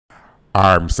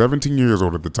I'm 17 years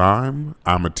old at the time.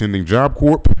 I'm attending Job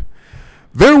Corp.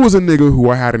 There was a nigga who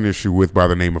I had an issue with by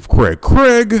the name of Craig.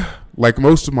 Craig, like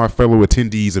most of my fellow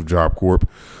attendees of Job Corp,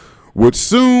 would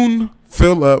soon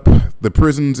fill up the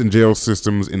prisons and jail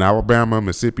systems in Alabama,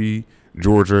 Mississippi,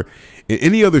 Georgia, and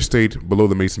any other state below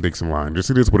the Mason-Dixon line. Just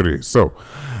it is what it is. So,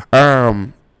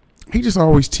 he just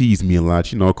always teased me a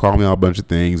lot, call me out a bunch of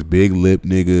things. Big lip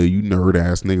nigga, you nerd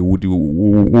ass nigga,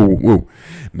 woo.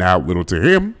 Now, little to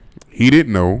him, he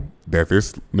didn't know that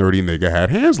this nerdy nigga had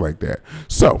hands like that.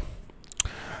 So,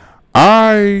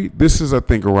 this is, I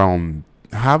think, around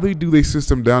how they do their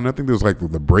system down. I think there's like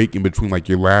the break in between like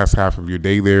your last half of your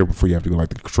day there before you have to go like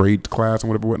the trade class and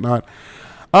whatever, whatnot.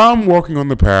 I'm walking on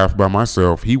the path by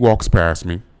myself. He walks past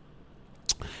me.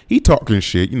 He talking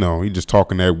shit, he just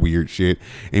talking that weird shit.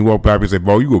 And he walked by me and said,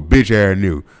 bro, you a bitch ass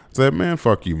new. I said, man,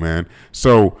 fuck you, man.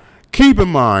 So keep in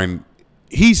mind,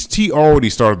 he already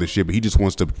started the shit, but he just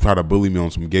wants to try to bully me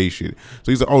on some gay shit.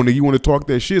 So he's like, oh, nigga, you want to talk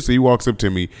that shit? So he walks up to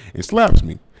me and slaps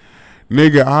me.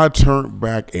 Nigga, I turned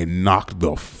back and knocked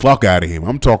the fuck out of him.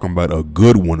 I'm talking about a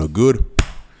good one, a good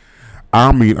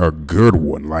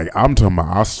one. Like, I'm talking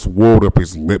about I swelled up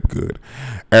his lip good.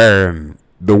 And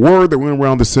the word that went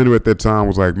around the center at that time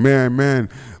was like, man,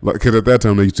 because at that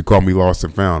time they used to call me Lost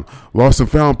and Found. Lost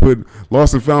and Found put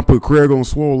Craig on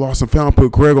swole. Lost and Found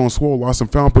put Craig on swole. Lost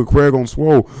and Found put Craig on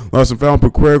swole. Lost and Found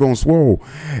put Craig on swole.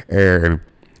 And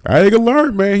I nigga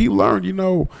learned, man. He learned,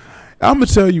 I'm gonna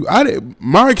tell you,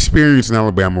 my experience in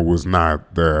Alabama was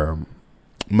not the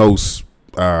most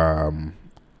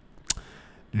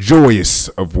joyous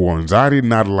of ones. I did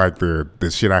not like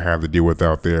the shit I had to deal with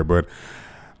out there, but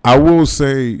I will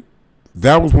say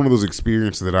that was one of those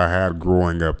experiences that I had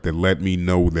growing up that let me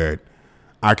know that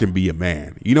I can be a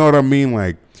man. You know what I mean?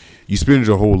 Like, you spend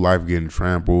your whole life getting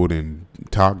trampled and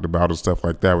talked about and stuff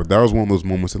like that. But that was one of those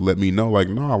moments that let me know, like,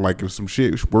 no, like if some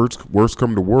shit worse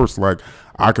come to worse, like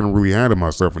I can really handle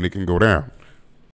myself and it can go down.